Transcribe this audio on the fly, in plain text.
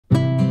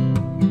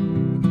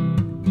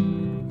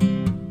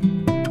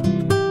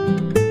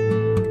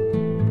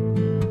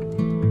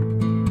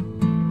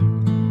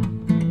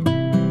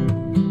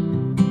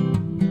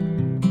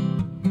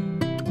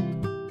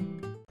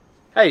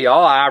Hey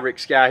y'all, iRick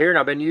Sky here, and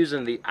I've been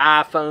using the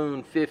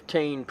iPhone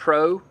 15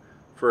 Pro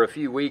for a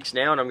few weeks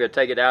now, and I'm going to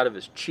take it out of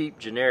its cheap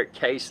generic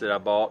case that I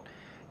bought.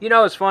 You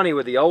know, it's funny,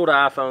 with the old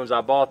iPhones,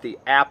 I bought the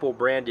Apple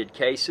branded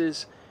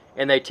cases,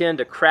 and they tend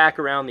to crack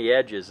around the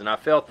edges, and I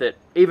felt that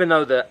even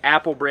though the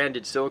Apple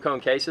branded silicone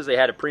cases, they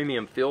had a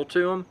premium feel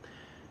to them,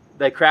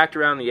 they cracked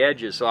around the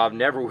edges, so I've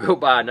never will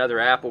buy another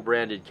Apple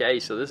branded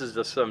case. So this is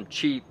just some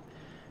cheap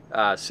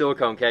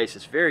silicone case.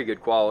 It's very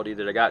good quality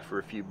that I got for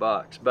a few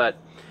bucks.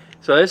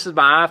 So this is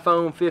my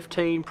iPhone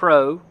 15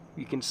 Pro.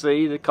 You can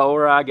see the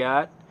color I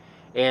got.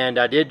 And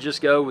I did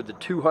just go with the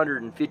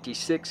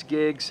 256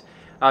 gigs.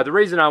 The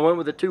reason I went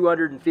with the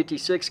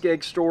 256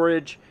 gig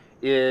storage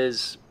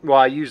is, well,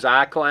 I use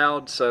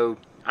iCloud, so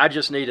I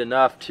just need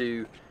enough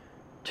to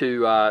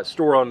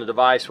store on the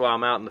device while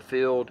I'm out in the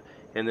field,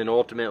 and then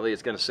ultimately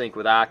it's going to sync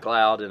with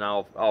iCloud, and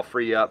I'll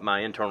free up my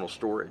internal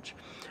storage.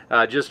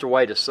 Just a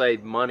way to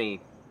save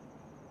money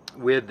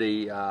with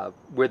the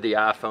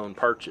iPhone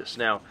purchase.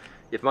 Now,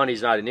 if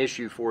money's not an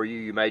issue for you,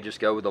 you may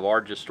just go with the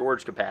largest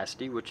storage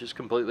capacity, which is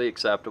completely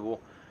acceptable.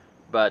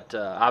 But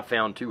I've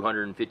found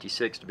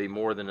 256 to be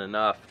more than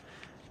enough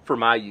for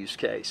my use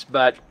case.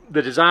 But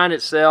the design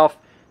itself,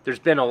 there's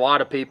been a lot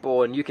of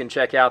people, and you can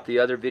check out the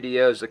other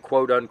videos, the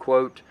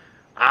quote-unquote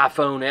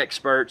iPhone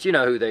experts. You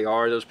know who they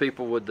are, those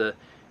people with the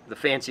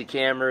fancy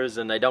cameras,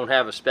 and they don't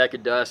have a speck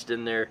of dust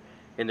in their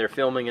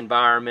filming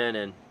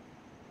environment,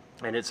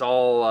 and it's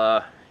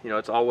all you know,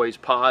 it's always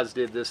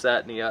positive, this,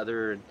 that, and the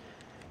other, and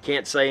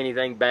can't say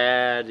anything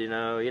bad, you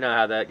know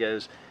how that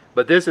goes.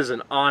 But this is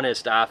an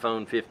honest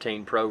iPhone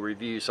 15 Pro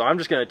review, so I'm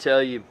just going to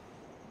tell you,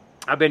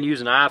 I've been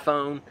using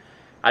iPhone.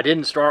 I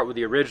didn't start with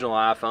the original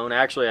iPhone.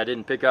 Actually, I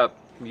didn't pick up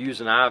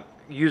using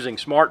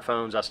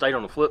smartphones. I stayed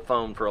on a flip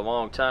phone for a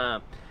long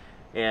time,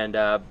 and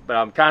but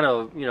I'm kind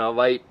of, you know,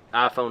 late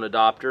iPhone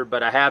adopter.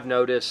 But I have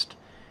noticed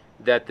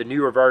that the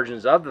newer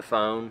versions of the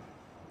phone,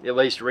 at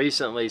least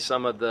recently,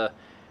 some of the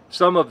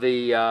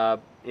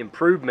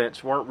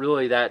improvements weren't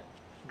really that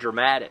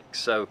dramatic.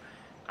 So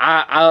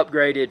I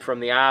upgraded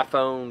from the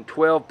iPhone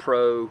 12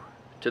 Pro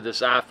to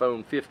this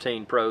iPhone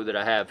 15 Pro that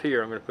I have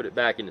here. I'm going to put it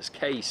back in this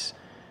case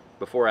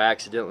before I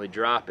accidentally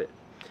drop it.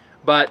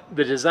 But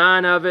the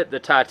design of it, the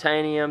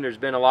titanium, there's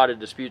been a lot of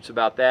disputes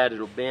about that.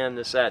 It'll bend,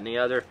 this, that, and the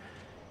other.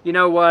 You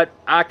know what?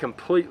 I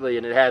completely,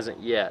 and it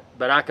hasn't yet,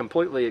 but I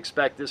completely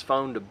expect this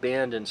phone to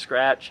bend and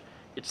scratch.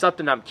 It's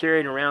something I'm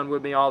carrying around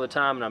with me all the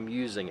time, and I'm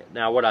using it.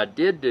 Now, what I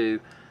did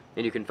do,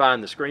 and you can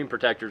find the screen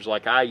protectors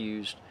like I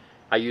used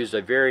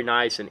a very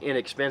nice and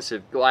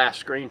inexpensive glass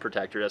screen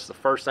protector. That's the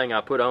first thing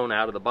I put on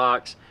out of the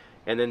box,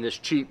 and then this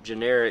cheap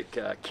generic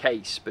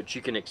case. But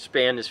you can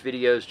expand this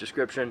video's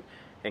description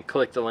and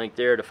click the link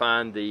there to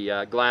find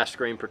the glass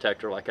screen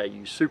protector like I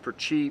use. Super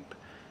cheap,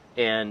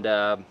 and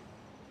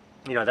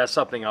you know, that's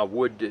something I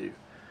would do.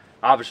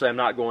 Obviously, I'm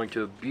not going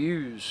to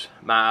abuse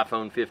my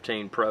iPhone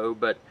 15 Pro,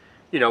 but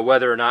you know,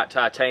 whether or not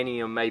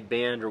titanium may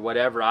bend or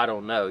whatever, I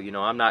don't know. You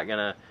know, I'm not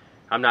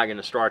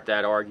gonna start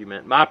that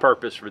argument. My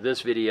purpose for this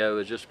video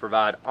is just to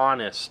provide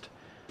honest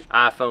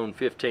iPhone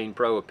 15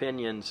 Pro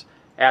opinions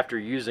after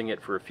using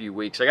it for a few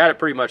weeks. I got it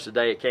pretty much the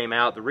day it came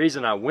out. The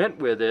reason I went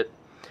with it,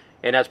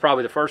 and that's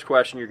probably the first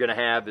question you're going to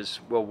have, is,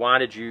 well, why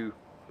did you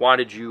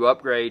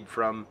upgrade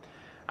from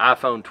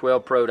iPhone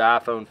 12 Pro to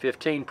iPhone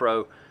 15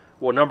 Pro?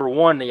 Well, number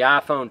one, the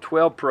iPhone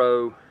 12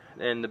 Pro,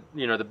 and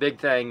the big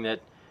thing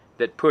that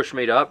pushed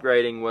me to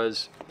upgrading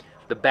was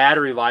the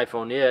battery life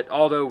on it.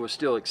 Although it was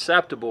still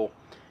acceptable,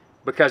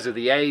 because of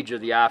the age of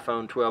the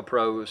iPhone 12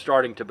 Pro, it was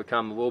starting to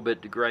become a little bit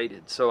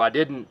degraded. So I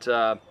didn't,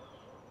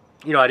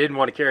 you know, I didn't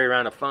want to carry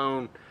around a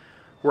phone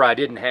where I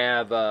didn't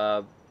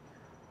have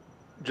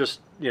just,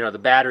 you know, the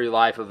battery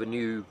life of a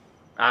new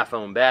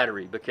iPhone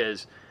battery,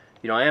 because,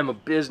 you know, I am a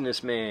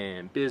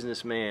businessman,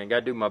 got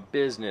to do my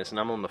business, and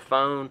I'm on the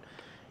phone,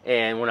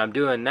 and when I'm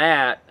doing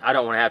that, I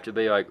don't want to have to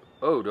be like,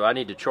 oh, do I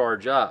need to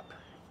charge up?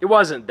 It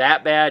wasn't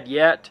that bad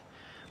yet,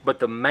 but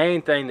the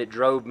main thing that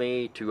drove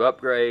me to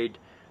upgrade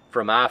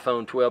from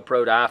iPhone 12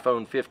 Pro to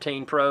iPhone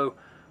 15 Pro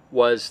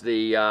was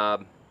the,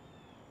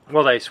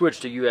 well, they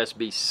switched to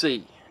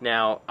USB-C.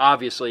 Now,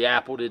 obviously,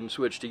 Apple didn't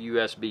switch to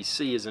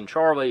USB-C as in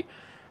Charlie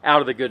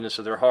out of the goodness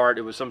of their heart.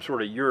 It was some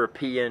sort of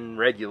European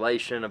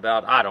regulation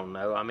about, I don't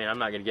know. I mean, I'm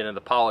not going to get into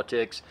the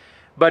politics,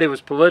 but it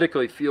was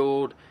politically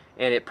fueled,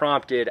 and it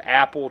prompted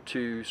Apple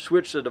to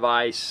switch the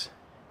device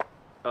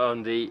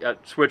on the,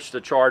 switch the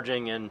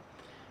charging and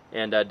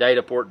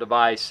data port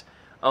device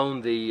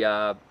on the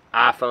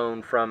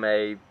iPhone from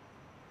a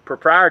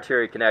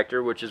proprietary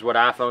connector, which is what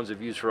iPhones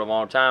have used for a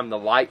long time, the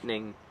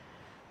lightning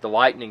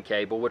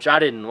cable, which I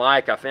didn't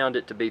like. I found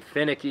it to be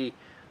finicky.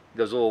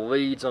 Those little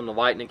leads on the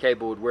lightning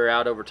cable would wear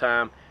out over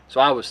time.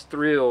 So I was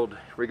thrilled,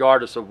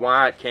 regardless of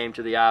why it came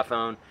to the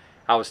iPhone,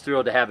 I was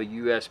thrilled to have a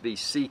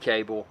USB-C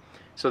cable.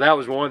 So that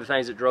was one of the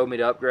things that drove me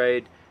to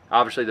upgrade.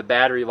 Obviously, the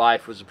battery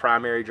life was the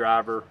primary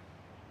driver.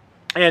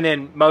 And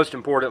then, most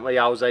importantly,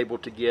 I was able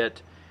to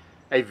get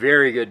a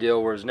very good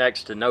deal, where it was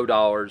next to no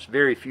dollars,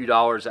 very few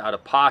dollars out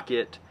of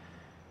pocket,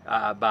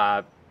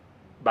 by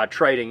by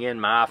trading in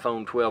my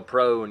iPhone 12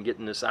 Pro and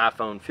getting this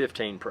iPhone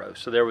 15 Pro.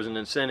 So there was an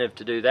incentive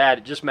to do that.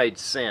 It just made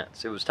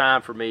sense. It was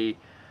time for me.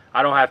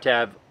 I don't have to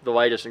have the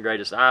latest and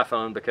greatest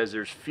iPhone because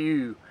there's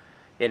few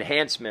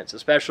enhancements,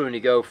 especially when you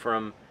go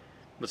from,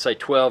 let's say,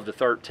 12 to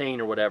 13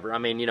 or whatever. I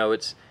mean, you know,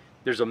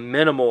 there's a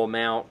minimal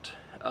amount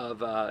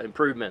of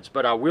improvements.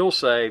 But I will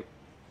say,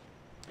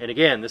 and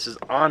again, this is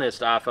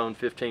honest iPhone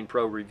 15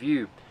 Pro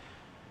review,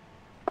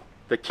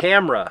 the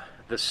camera,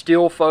 the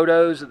still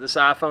photos of this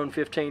iPhone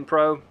 15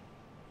 Pro,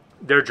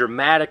 they're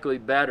dramatically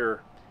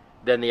better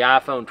than the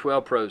iPhone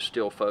 12 Pro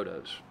still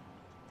photos.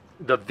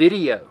 The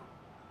video,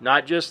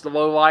 not just the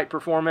low light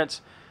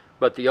performance,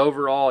 but the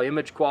overall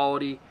image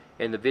quality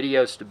and the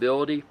video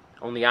stability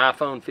on the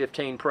iPhone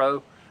 15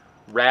 Pro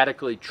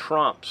radically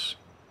trumps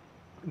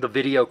the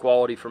video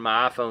quality from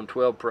my iPhone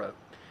 12 Pro.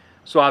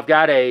 So I've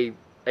got a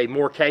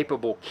more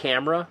capable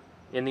camera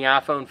in the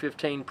iPhone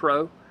 15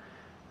 Pro.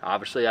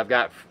 Obviously I've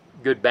got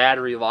good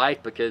battery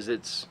life because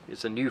it's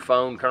a new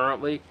phone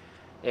currently,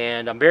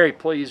 and I'm very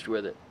pleased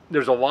with it.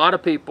 There's a lot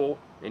of people,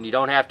 and you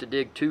don't have to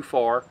dig too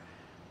far,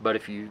 but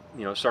if you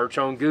search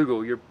on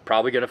Google, you're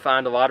probably going to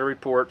find a lot of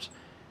reports.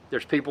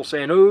 There's people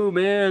saying, oh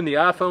man, the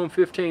iPhone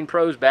 15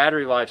 Pro's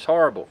battery life's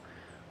horrible.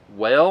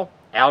 Well,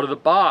 out of the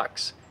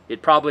box,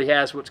 it probably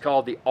has what's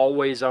called the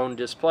always on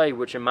display,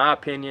 which in my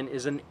opinion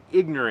is an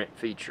ignorant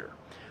feature.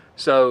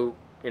 So,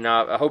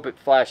 I hope it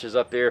flashes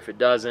up there. If it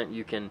doesn't,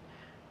 you can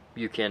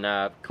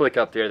click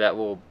up there, that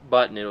little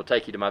button, it'll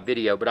take you to my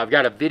video. But I've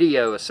got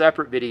a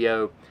separate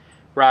video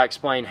where I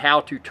explain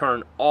how to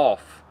turn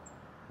off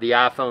the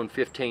iPhone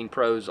 15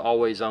 Pro's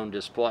always on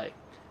display.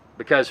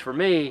 Because for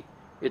me,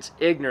 it's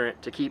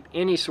ignorant to keep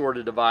any sort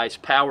of device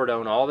powered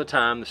on all the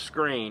time, the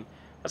screen.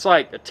 That's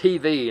like a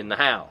TV in the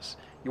house.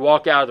 You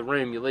walk out of the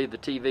room, you leave the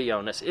TV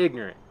on. That's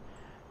ignorant.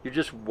 You're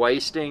just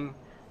wasting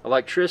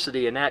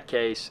electricity in that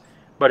case.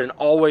 But an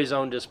always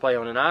on display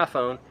on an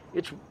iPhone,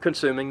 it's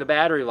consuming the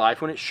battery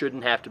life when it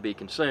shouldn't have to be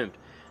consumed.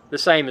 The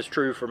same is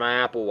true for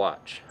my Apple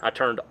Watch. I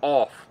turned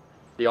off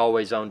the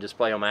always on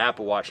display on my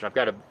Apple Watch, and I've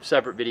got a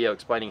separate video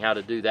explaining how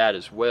to do that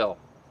as well.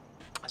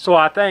 So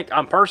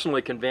I'm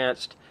personally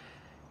convinced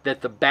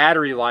that the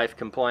battery life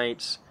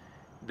complaints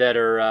that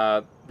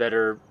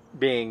are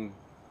being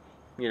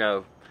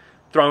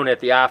thrown at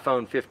the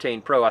iPhone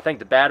 15 Pro, I think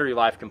the battery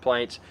life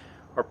complaints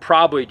are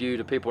probably due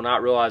to people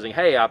not realizing,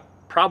 hey, I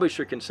probably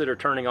should consider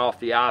turning off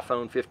the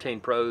iPhone 15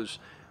 Pro's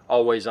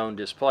always on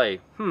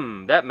display.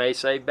 That may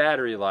save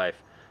battery life.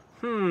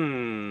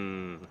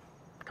 Common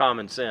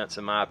sense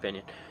in my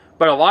opinion.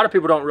 But a lot of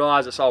people don't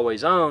realize it's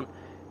always on,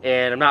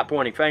 and I'm not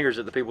pointing fingers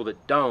at the people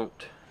that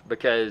don't,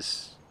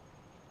 because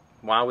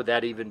why would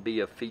that even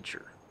be a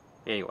feature?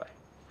 Anyway,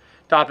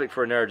 topic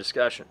for another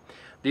discussion.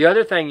 The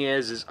other thing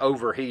is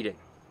overheating.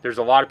 There's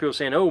a lot of people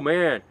saying, oh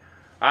man,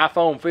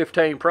 iPhone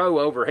 15 Pro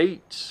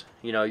overheats.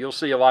 You'll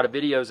see a lot of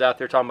videos out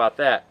there talking about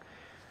that.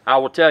 I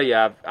will tell you,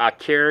 I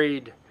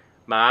carried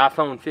my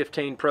iPhone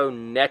 15 Pro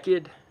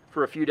naked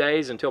for a few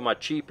days until my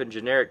cheap and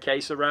generic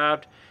case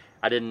arrived.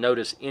 I didn't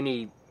notice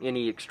any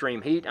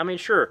extreme heat. I mean,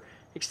 sure,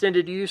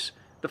 extended use,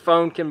 the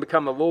phone can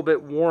become a little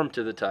bit warm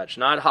to the touch.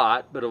 Not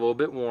hot, but a little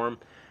bit warm.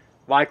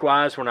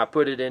 Likewise, when I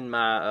put it in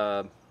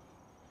my,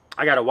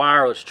 I got a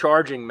wireless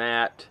charging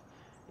mat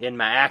in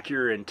my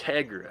Acura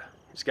Integra.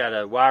 It's got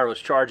a wireless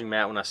charging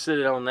mat. When I sit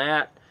it on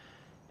that,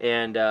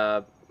 and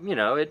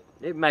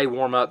it may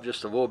warm up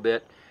just a little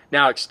bit.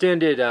 Now,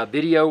 extended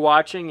video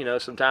watching,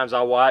 sometimes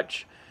I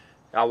watch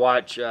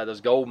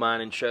those gold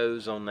mining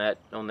shows on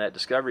that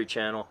Discovery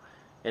Channel,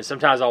 and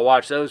sometimes I'll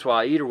watch those while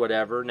I eat or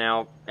whatever.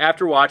 Now,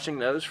 after watching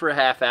those for a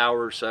half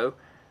hour or so,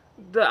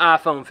 the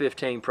iPhone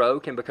 15 Pro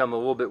can become a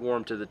little bit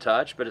warm to the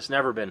touch, but it's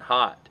never been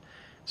hot.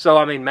 So,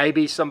 I mean,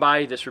 maybe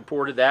somebody that's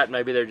reported that,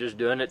 maybe they're just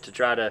doing it to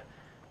try to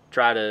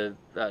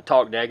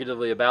talk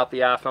negatively about the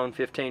iPhone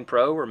 15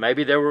 Pro, or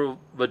maybe there were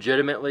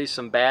legitimately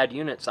some bad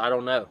units. I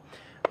don't know.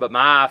 But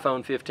my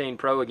iPhone 15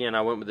 Pro, again,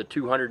 I went with the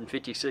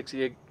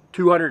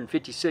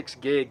 256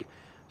 gig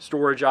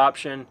storage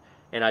option,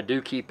 and I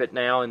do keep it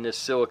now in this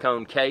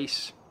silicone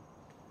case.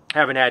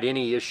 Haven't had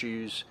any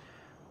issues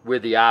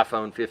with the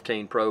iPhone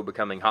 15 Pro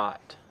becoming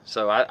hot.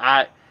 So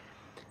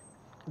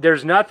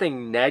there's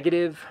nothing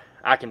negative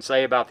I can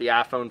say about the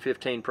iPhone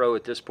 15 Pro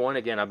at this point.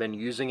 Again, I've been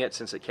using it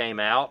since it came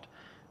out.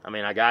 I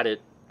mean, I got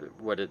it,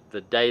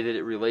 the day that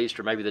it released,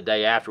 or maybe the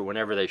day after,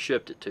 whenever they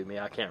shipped it to me.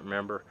 I can't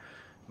remember.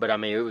 But, I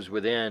mean, it was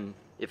within,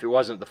 if it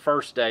wasn't the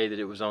first day that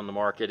it was on the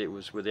market, it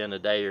was within a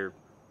day or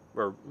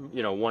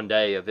 1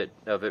 day of it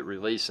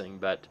releasing.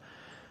 But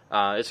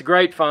it's a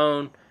great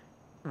phone.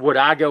 Would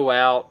I go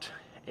out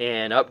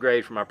and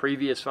upgrade from my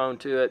previous phone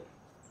to it?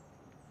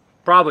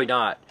 Probably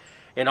not.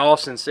 In all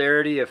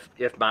sincerity, if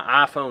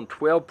my iPhone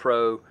 12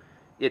 Pro,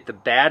 if the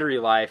battery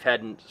life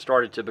hadn't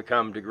started to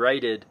become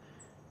degraded,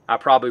 I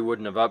probably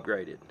wouldn't have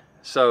upgraded.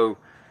 So,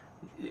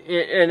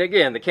 and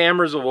again, the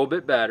camera's a little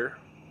bit better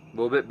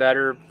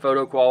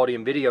photo quality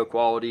and video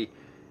quality,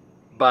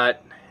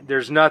 but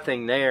there's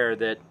nothing there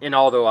that, and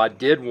although I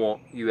did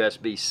want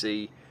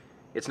USB-C,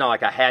 it's not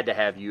like I had to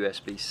have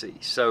USB-C.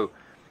 So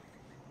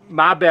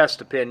my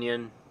best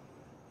opinion,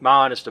 my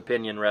honest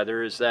opinion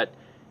rather, is that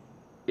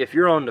if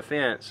you're on the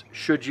fence,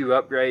 should you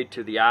upgrade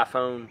to the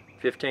iPhone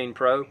 15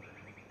 Pro?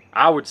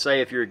 I would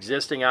say if your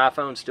existing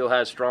iPhone still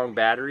has strong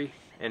battery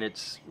and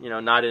it's, you know,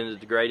 not in a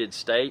degraded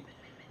state,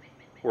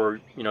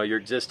 or, you know, your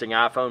existing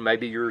iPhone,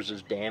 maybe yours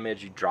is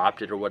damaged, you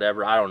dropped it or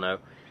whatever, I don't know.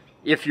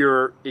 If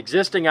your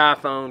existing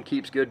iPhone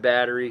keeps good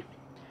battery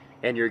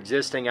and your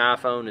existing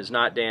iPhone is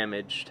not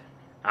damaged,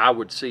 I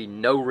would see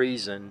no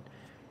reason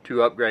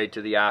to upgrade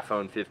to the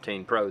iPhone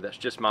 15 Pro. That's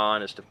just my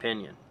honest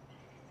opinion.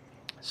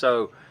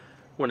 So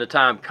when the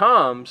time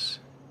comes,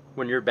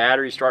 when your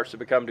battery starts to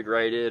become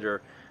degraded,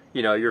 or,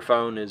 you know, your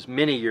phone is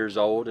many years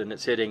old and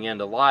it's hitting end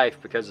of life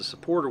because of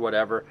support or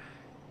whatever,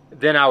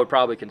 then I would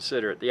probably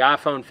consider it. The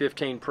iPhone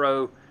 15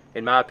 Pro,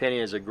 in my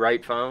opinion, is a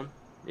great phone.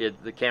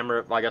 The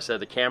camera, like I said,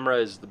 the camera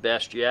is the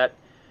best yet.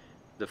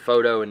 The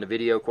photo and the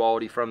video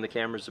quality from the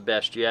camera is the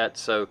best yet.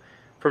 So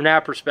from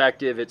that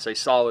perspective, it's a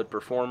solid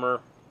performer.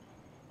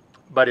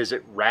 But is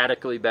it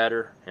radically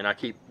better? And I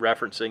keep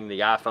referencing the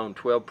iPhone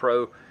 12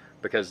 Pro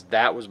because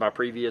that was my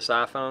previous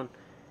iPhone.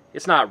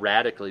 It's not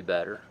radically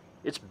better.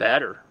 It's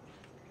better.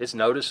 It's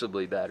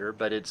noticeably better,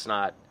 but it's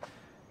not,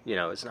 you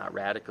know, it's not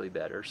radically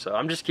better. So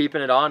I'm just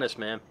keeping it honest,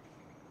 man.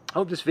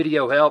 Hope this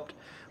video helped.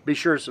 Be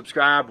sure to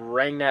subscribe,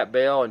 ring that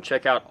bell, and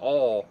check out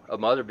all of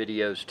my other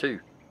videos too.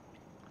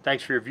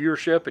 Thanks for your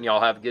viewership, and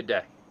y'all have a good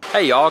day.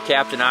 Hey y'all,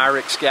 Captain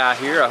Irix Guy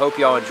here. I hope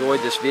y'all enjoyed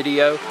this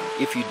video.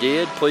 If you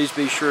did, please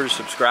be sure to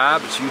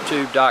subscribe. It's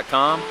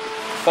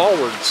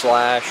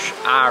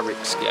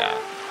youtube.com/Irix Guy.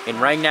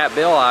 And ring that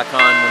bell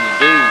icon when you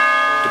do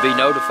to be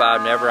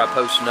notified whenever I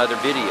post another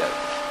video.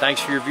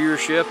 Thanks for your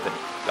viewership, and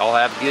y'all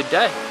have a good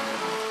day.